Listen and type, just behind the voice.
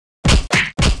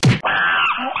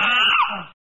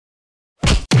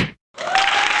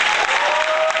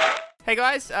Hey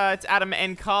guys, it's Adam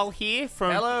and Carl here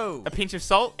from Hello. A Pinch of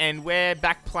Salt, and we're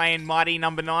back playing Mighty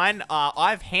Number 9.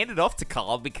 I've handed off to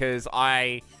Carl because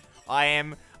I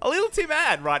am a little too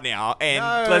mad right now, and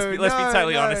let's be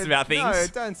totally honest about things. No,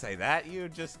 don't say that. You're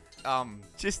just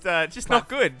just not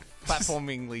good.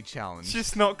 Platformingly challenged.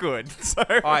 Just not good. So,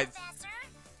 all right.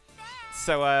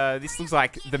 So this looks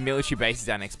like the military base is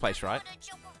our next place, right?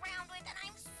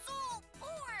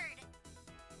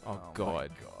 Oh god.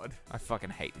 I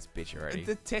fucking hate this bitch already.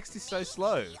 The text is so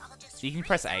slow. So you can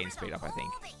press A and speed up, I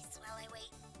think.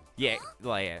 Yeah,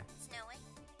 like, yeah.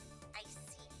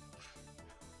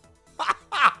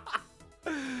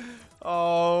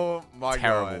 Oh my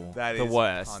Terrible. god. That The is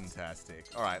worst. fantastic.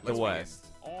 All right, let's The worst.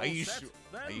 begin. Are you sure?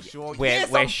 Are you sure? We're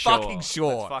I'm sure. fucking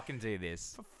sure. Let's fucking do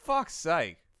this. For fuck's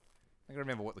sake. I gotta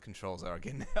remember what the controls are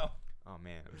again now. Oh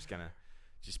man, I'm just gonna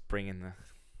bring in the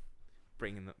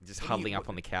huddling up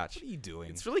on the couch. What are you doing?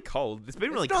 It's really cold. It's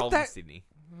been really not cold in that- Sydney.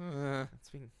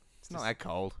 It's not that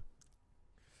cold.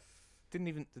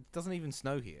 It doesn't even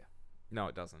snow here. No,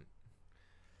 it doesn't.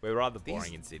 We're rather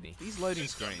boring in Sydney. These loading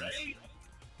screens.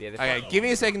 Yeah, Okay, give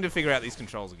me a second to figure out these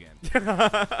controls again.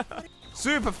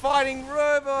 Super fighting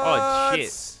robots! Oh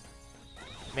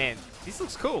shit. Man, this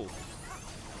looks cool.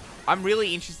 I'm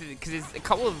really interested because there's a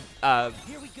couple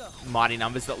of Mighty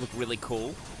Numbers that look really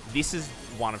cool. This is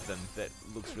one of them that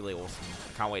looks really awesome.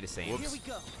 I can't wait to see him.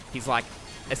 He's like,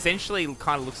 essentially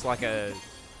kind of looks like a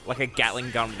Gatling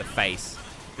gun with a face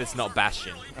that's not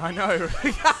Bastion. I know.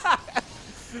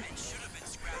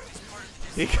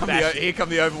 Here come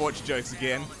the Overwatch jokes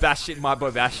again. Bastion, my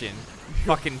boy Bastion.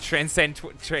 Fucking transcend.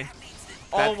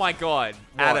 Oh my god,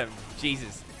 What? Adam,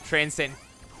 Jesus, transcend.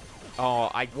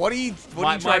 Oh, What are you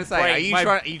trying to say? Are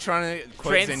you trying to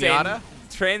quote Zenyatta?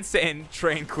 Transcend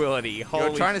tranquility. Holy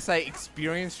You're trying to say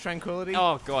experience tranquility?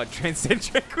 Oh god, transcend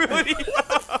tranquility.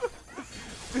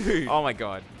 Dude. Oh my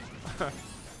god.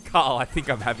 Carl, I think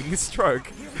I'm having a stroke.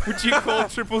 Would you call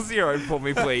 000 for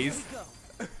me, please?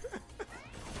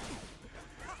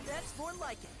 That's more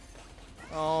like it.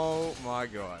 Oh my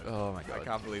god. Oh my god. I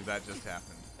can't believe that just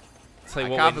happened. Tell you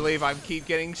I what, can't believe I keep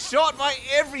getting shot by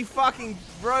every fucking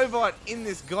robot in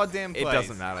this goddamn place. It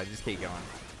doesn't matter. Just keep going.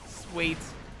 Sweet.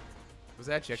 Was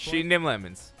that checkpoint? Shooting them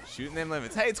lemons. Shooting them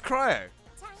lemons. Hey, it's Cryo.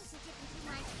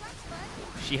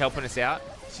 She helping us out?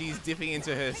 She's dipping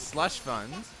into her slush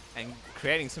fund and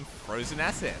creating some frozen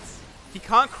assets. You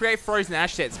can't create frozen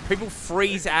assets. People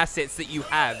freeze assets that you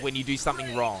have when you do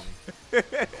something wrong.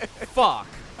 Fuck.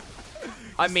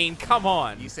 I mean, come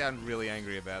on. You sound really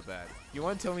angry about that. You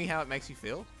want to tell me how it makes you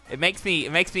feel? It makes me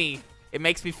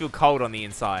feel cold on the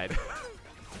inside.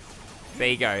 There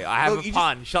you go. I have a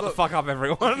pun. Shut the fuck up,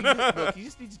 everyone. Look, you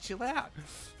just need to chill out.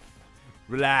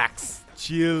 Relax.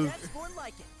 Chill. That's more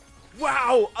like it.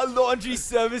 Wow, a laundry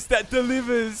service that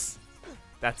delivers.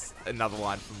 That's another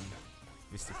line from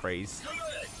Mr. Freeze.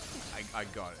 I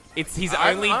got it. It's his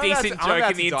only decent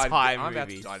joke in the entire movie. I'm about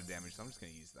to die to damage, so I'm just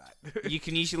going to use that. You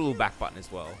can use your little back button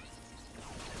as well.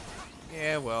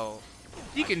 Yeah, well,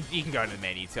 You can go to the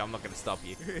menu too. I'm not going to stop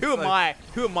you. Who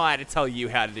am I to tell you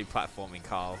how to do platforming,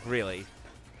 Carl? Really?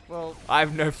 well, I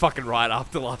have no fucking right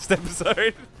after last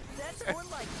episode. That's more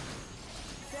like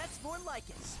it. That's more like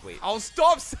it. Sweet. I'll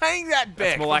stop saying that,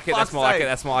 Beck. That's more like it. That's more like it.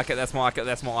 That's more like it. That's more like it.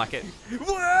 That's more like it.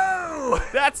 Whoa!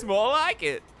 That's more like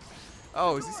it.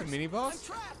 Oh, is this a mini boss?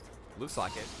 Looks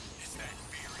like it.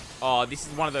 Oh, this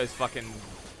is one of those fucking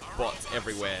bots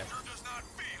everywhere.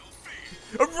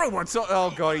 A robot!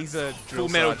 Oh god, he's a drill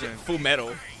sergeant. Full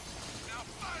metal.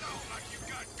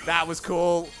 That was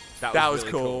cool. That was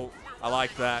was really cool. I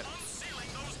like that.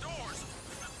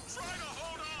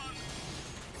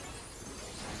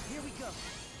 Here we go.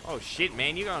 Oh shit,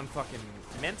 man, you're going fucking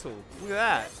mental. Look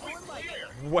at That's more like it.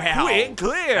 that. Wow. Quick,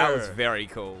 clear. That was very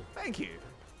cool. Thank you.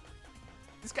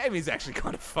 This game is actually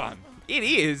kind of fun. It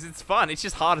is. It's fun. It's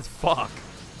just hard as fuck.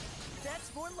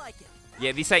 That's more like it.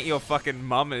 Yeah, this ain't your fucking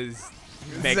mama's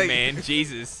Mega Man.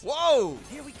 Jesus. Whoa!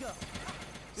 Here we go.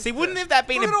 See, wouldn't have that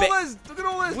been Look a at bit? all those! Look at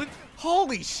all those!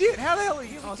 Holy shit! How the hell are you?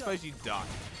 Here we I go. suppose you duck.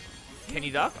 Can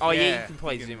you duck? Oh yeah, you can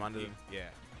probably zoom under them. Yeah.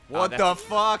 Oh, What the that's-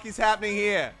 fuck is happening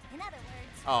here? In other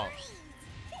words, Oh.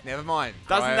 Never mind.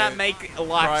 Doesn't Cryo- that make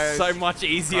life Cryo's- so much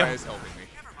easier? Cryo's helping me.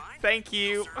 Thank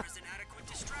you.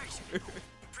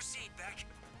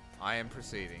 I am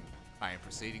proceeding. I am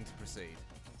proceeding to proceed.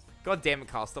 God damn it,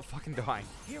 Carl! Stop fucking dying.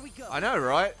 Here we go. I know,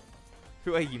 right?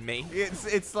 Who are you, me?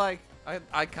 It's like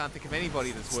I can't think of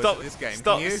anybody that's worse Stop at this game.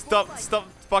 Stop! Can you? Stop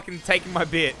fucking taking my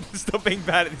bit. Stop being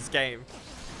bad at this game.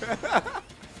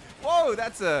 Whoa,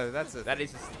 that's a That's fucking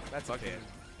okay.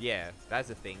 Yeah, that's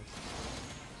a thing.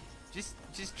 Just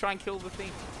try and kill the thing.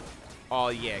 Oh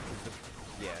yeah, 'cause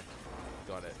yeah.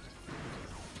 got it.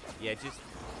 Yeah, just...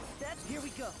 Here we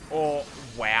go. Oh,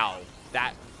 wow.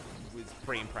 That was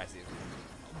pretty impressive.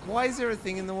 Why is there a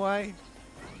thing in the way?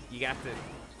 You have to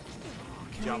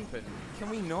jump and... Can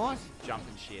we not? Jump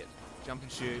and shit. Jump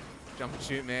and shoot. Jump and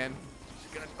shoot, man.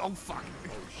 Oh, fuck.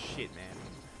 Oh, shit, man.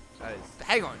 That is...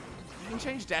 Hang on. You can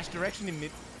change dash direction in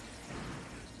mid...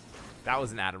 That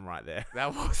was an atom right there.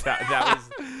 That was...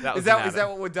 That was Is that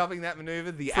what we're dubbing that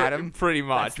maneuver? The atom? Pretty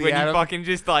much. the When atom? you fucking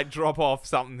just, like, drop off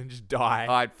something and just die.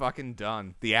 Alright, fucking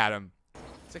done. The atom.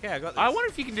 It's okay, I got this. I wonder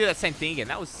if you can do that same thing again.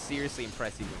 That was seriously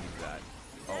impressive when you did that.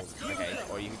 Oh, okay.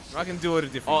 Or you can just... I can do it a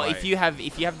different way. Oh, if you have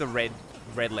the red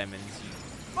lemons, you...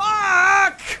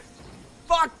 Fuck!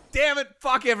 Fuck! Damn it!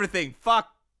 Fuck everything! Fuck!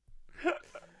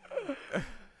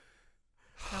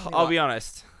 I'll be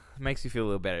honest. It makes me feel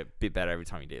a little bit better every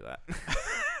time you do that.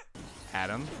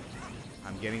 Adam,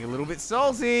 I'm getting a little bit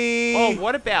salty. Oh,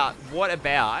 what about? I have an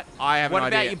idea. What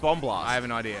about your bomb blast? I have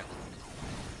an idea.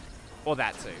 Or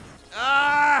that too.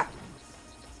 Ah!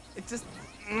 It just.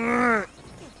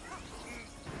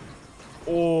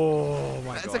 Oh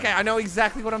my god. It's okay. I know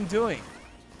exactly what I'm doing.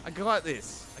 I got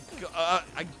this.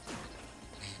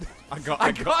 I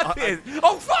got this.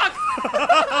 Oh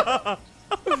fuck!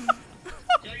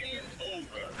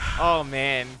 Oh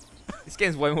man, this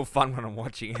game's way more fun when I'm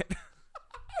watching it.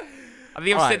 I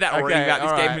think I've said that already about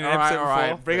this game in an episode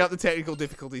before. Bring up the technical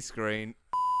difficulty screen.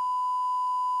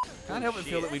 Can't help but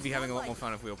feel that we'd be having a lot more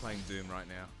fun if we were playing Doom right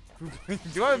now.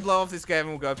 Do I blow off this game and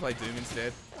we'll go play Doom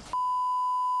instead?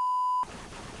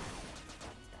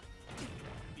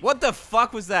 What the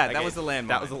fuck was that? Okay, that was the landmine.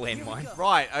 That was a landmine.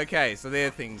 Right, okay, so they're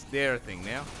a thing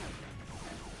now.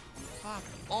 Fuck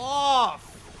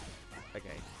off!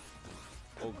 Okay.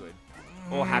 All good.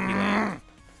 All happy land.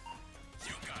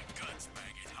 You got guts,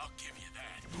 maggot. I'll give you that.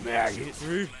 Maggot.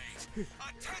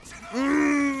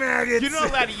 Maggots! You're not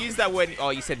allowed to use that word.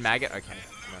 Oh, you said maggot? Okay.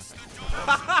 No.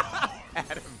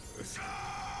 Adam.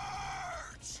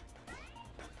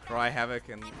 Cry havoc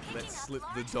and let's slip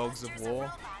the dogs of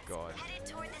war. God.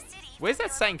 Where's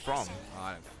that saying from?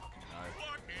 I don't fucking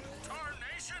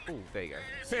know. Oh, there you go.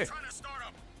 Trying to start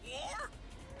a war?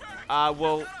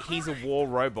 Well, he's a war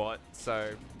robot,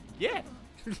 so yeah.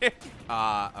 Okay.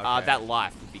 That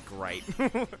life would be great.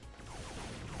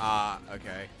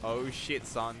 Okay. Oh shit,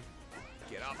 son.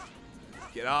 Get up.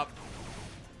 Get up.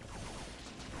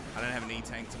 I don't have an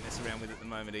E-tank to mess around with at the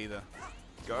moment either.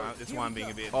 Go. That's why I'm being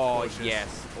a bit Oh cautious.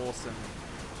 yes, awesome.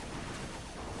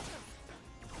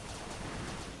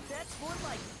 That's more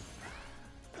like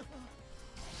I'm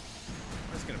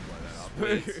just gonna blow that up.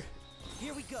 Please.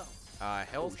 Here we go. Health,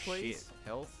 Oh, please. shit.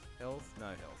 Health. No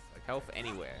health. Okay. Health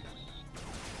anywhere.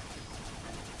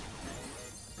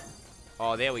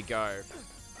 Oh, there we go.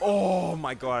 Oh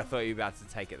my god, I thought you were about to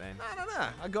take it then. No.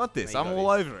 I got this. No, you I'm got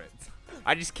all this. over it.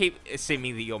 I just keep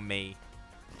assuming that you're me.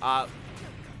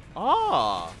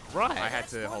 Oh, right. I had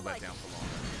to hold that down for longer.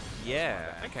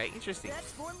 Yeah. Okay, interesting.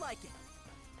 That's more like it.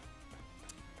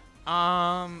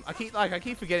 I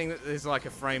keep forgetting that there's like a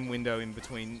frame window in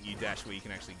between you dash where you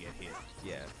can actually get hit.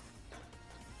 Yeah.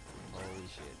 Holy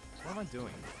shit. What am I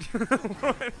doing?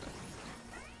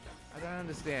 I don't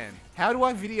understand. How do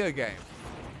I video game?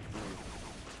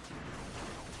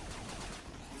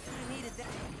 I needed that.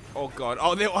 Oh god.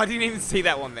 Oh, I didn't even see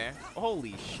that one there.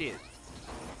 Holy shit.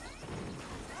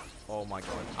 Oh my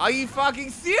god. Are you fucking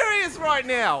serious right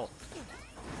now?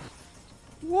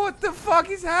 What the fuck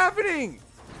is happening?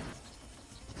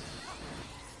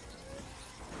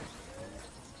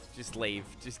 Just leave.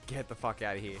 Just get the fuck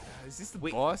out of here. Is this the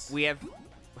boss? We have.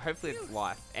 Hopefully it's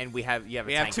life, and you have.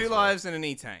 We have 2 lives and an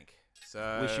E-tank.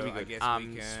 So We should be I good. guess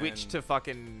we can Switch to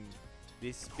fucking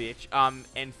this bitch.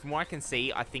 And from what I can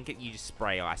see, I think you just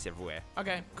spray ice everywhere,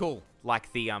 Okay, cool.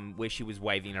 like the where she was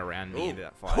waving around the end of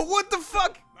that fight. What the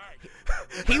fuck?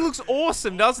 He looks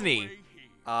awesome, doesn't he?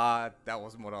 That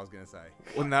wasn't what I was gonna say.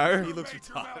 Well, no. He looks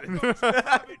retarded.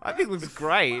 I think it looks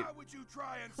great. Why would you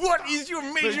try and What is your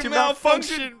major Major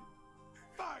malfunction?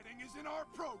 Fighting is in our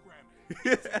programming.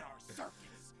 It's in our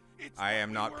circuits. It's I am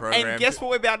what not we were programmed. And guess what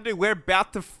we're about to do? We're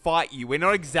about to fight you. We're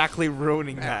not exactly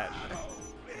ruining that.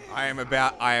 I am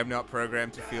not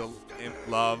programmed to feel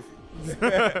love.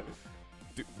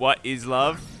 What is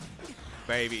love?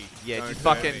 Baby. Yeah, don't just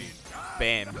hurt fucking me.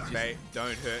 bam.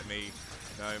 Don't hurt me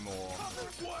no more.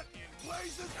 What in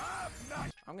blazes have not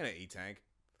I'm gonna E-tank.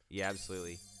 Yeah,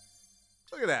 absolutely.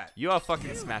 Look at that. You are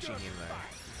fucking smashing him though.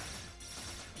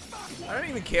 I don't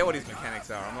even care what his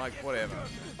mechanics are. I'm like, whatever.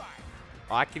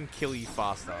 I can kill you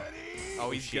faster.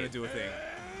 Oh, he's shit. gonna do a thing.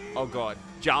 Oh god.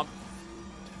 Jump.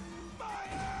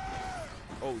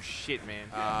 Oh shit, man.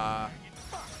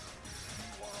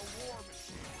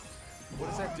 What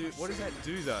does that do? What does that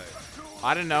do though?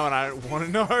 I don't know, and I don't want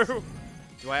to know.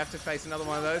 Do I have to face another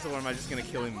one of those, or am I just gonna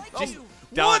kill him? Just Oh,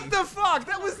 done. what the fuck?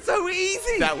 That was so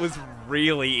easy. That was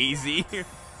really easy.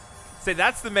 So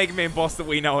that's the Mega Man boss that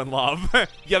we know and love.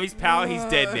 You have his power, he's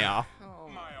dead now. Oh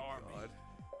My army.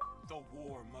 The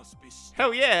war must be stopped.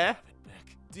 Hell yeah.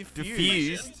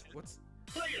 Diffused. What's?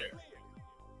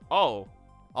 Oh.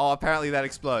 Oh, apparently that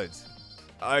explodes.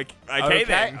 Okay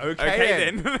then.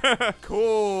 Okay then.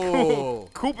 Cool.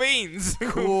 Cool beans.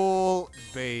 Cool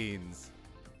beans.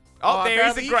 Oh, there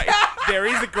is apparently a you great. can. There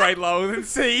is a grade lower than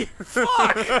C.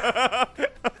 Fuck. Damn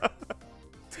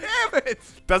it.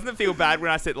 Doesn't it feel bad when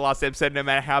I said the last episode, no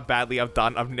matter how badly I've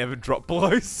done, I've never dropped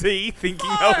below C, thinking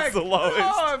that was the lowest.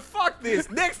 Oh, fuck this.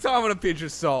 Next time on A Pinch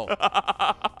of Salt.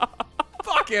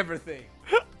 Fuck everything.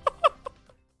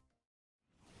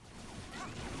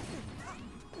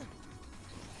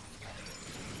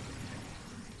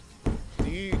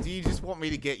 Do you just want me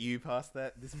to get you past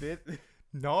this bit?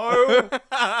 No.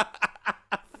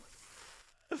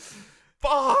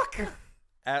 Fuck.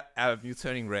 Adam, you're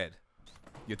turning red.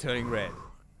 You're turning red.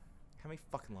 How many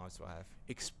fucking lives do I have?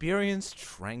 Experience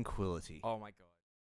tranquility. Oh my god.